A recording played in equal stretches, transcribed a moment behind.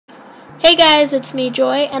Hey guys, it's me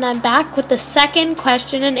Joy, and I'm back with the second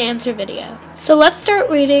question and answer video. So let's start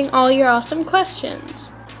reading all your awesome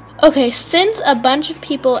questions. Okay, since a bunch of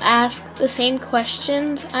people asked the same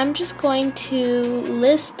questions, I'm just going to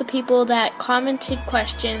list the people that commented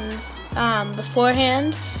questions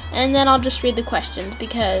beforehand, and then I'll just read the questions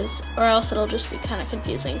or else it'll just be kind of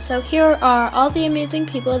confusing. So here are all the amazing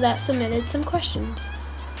people that submitted some questions.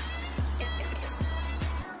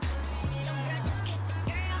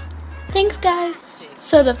 Thanks guys!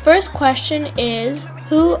 So the first question is,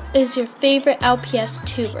 who is your favorite LPS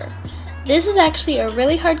tuber? This is actually a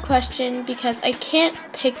really hard question because I can't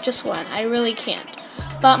pick just one, I really can't.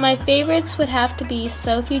 But my favorites would have to be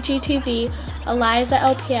Sophie GTV, Eliza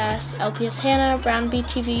LPS, LPS Hannah, Brown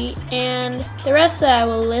BTV, and the rest that I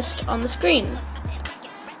will list on the screen.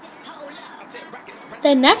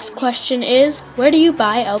 The next question is, where do you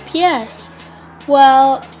buy LPS?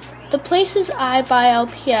 Well, the places I buy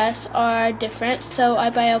LPS are different, so I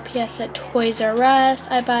buy LPS at Toys R Us,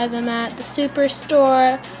 I buy them at the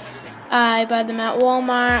Superstore, I buy them at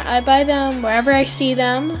Walmart, I buy them wherever I see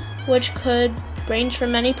them, which could range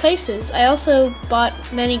from many places. I also bought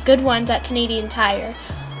many good ones at Canadian Tire,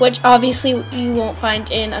 which obviously you won't find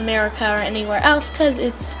in America or anywhere else because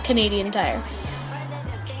it's Canadian Tire.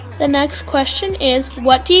 The next question is,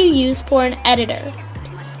 what do you use for an editor?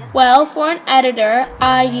 Well, for an editor,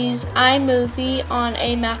 I use iMovie on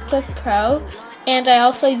a MacBook Pro, and I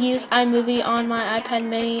also use iMovie on my iPad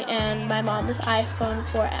mini and my mom's iPhone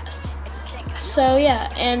 4S. So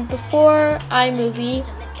yeah, and before iMovie,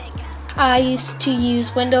 I used to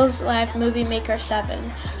use Windows Live Movie Maker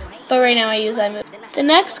 7, but right now I use iMovie. The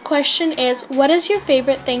next question is, what is your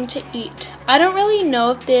favorite thing to eat? I don't really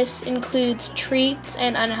know if this includes treats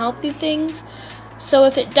and unhealthy things, so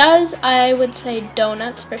if it does, I would say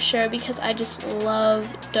donuts for sure because I just love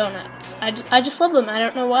donuts. I just love them. I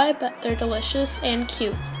don't know why, but they're delicious and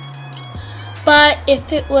cute. But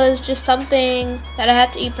if it was just something that I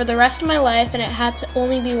had to eat for the rest of my life and it had to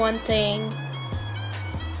only be one thing,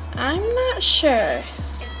 I'm not sure.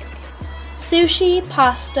 Sushi,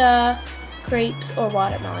 pasta, grapes, or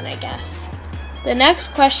watermelon, I guess. The next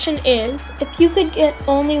question is, if you could get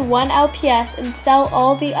only one LPS and sell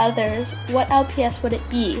all the others, what LPS would it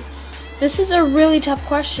be? This is a really tough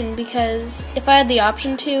question because if I had the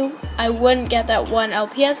option to, I wouldn't get that one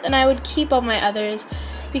LPS and I would keep all my others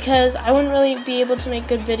because I wouldn't really be able to make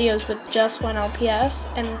good videos with just one LPS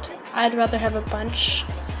and I'd rather have a bunch.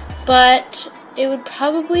 But it would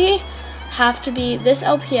probably have to be this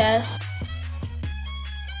LPS.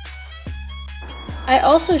 I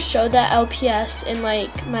also showed that LPS in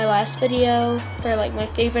my last video for my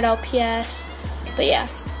favorite LPS. But yeah,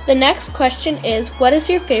 the next question is, what is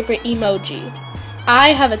your favorite emoji? I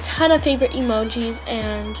have a ton of favorite emojis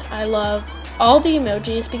and I love all the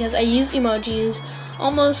emojis because I use emojis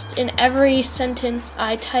almost in every sentence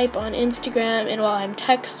I type on Instagram and while I'm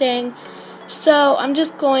texting. So I'm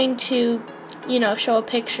just going to, show a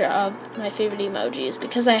picture of my favorite emojis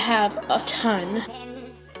because I have a ton.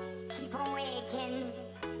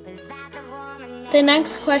 The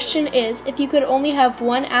next question is, if you could only have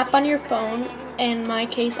one app on your phone, in my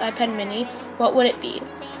case iPad mini, what would it be?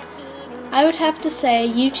 I would have to say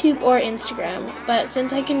YouTube or Instagram, but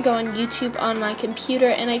since I can go on YouTube on my computer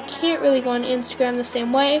and I can't really go on Instagram the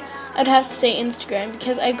same way, I'd have to say Instagram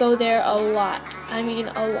because I go there a lot. I mean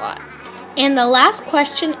a lot. And the last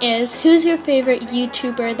question is, who's your favorite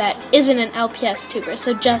YouTuber that isn't an LPS tuber,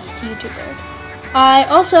 so just YouTuber? I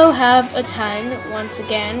also have a ton, once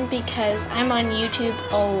again, because I'm on YouTube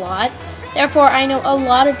a lot. Therefore, I know a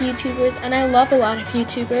lot of YouTubers, and I love a lot of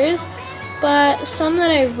YouTubers. But some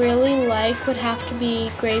that I really like would have to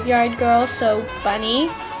be Graveyard Girl, so Bunny,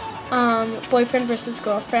 Boyfriend vs.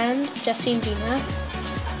 Girlfriend, Jessie and Gina.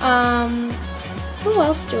 Who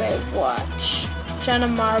else do I watch? Jenna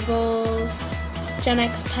Marbles, Gen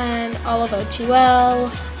X Pen, Olive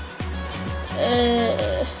O2L.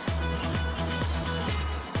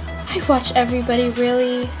 I watch everybody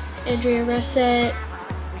really. Andrea Risset,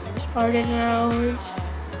 Arden Rose,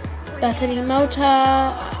 Bethany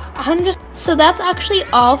Mota. So that's actually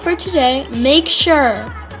all for today. Make sure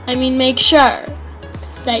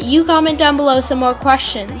that you comment down below some more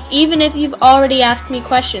questions, even if you've already asked me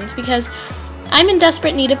questions, because I'm in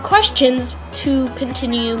desperate need of questions to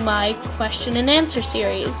continue my question and answer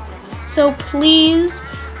series. So please,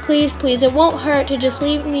 it won't hurt to just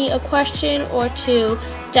leave me a question or two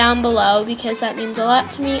down below because that means a lot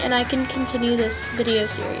to me and I can continue this video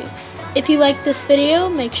series. If you like this video,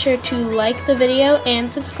 make sure to like the video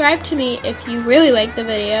and subscribe to me if you really like the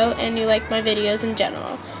video and you like my videos in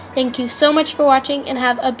general. Thank you so much for watching and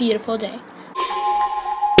have a beautiful day.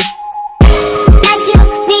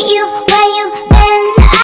 meet you where you